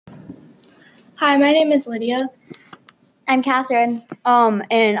Hi, my name is Lydia. I'm Catherine.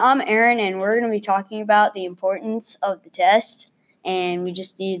 And I'm Aaron, and we're going to be talking about the importance of the test. And we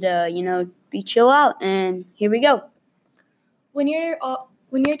just need to, be chill out. And here we go. When you're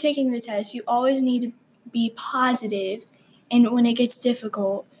taking the test, you always need to be positive, and when it gets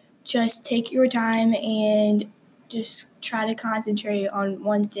difficult, just take your time and just try to concentrate on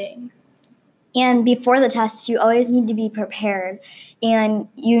one thing. And before the test, you always need to be prepared, and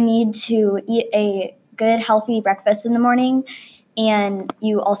you need to eat a good, healthy breakfast in the morning. And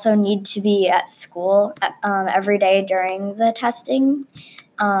you also need to be at school every day during the testing.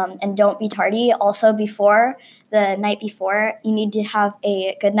 And don't be tardy. Also, before the night before, you need to have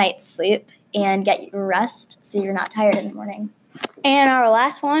a good night's sleep and get your rest so you're not tired in the morning. And our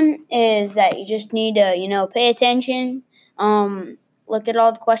last one is that you just need to, pay attention, look at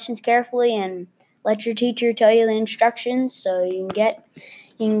all the questions carefully, and let your teacher tell you the instructions so you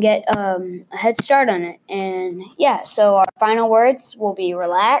can get a head start on it. And yeah, so our final words will be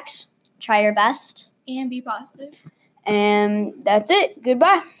relax, try your best, and be positive. And that's it.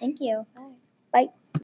 Goodbye. Thank you. Bye.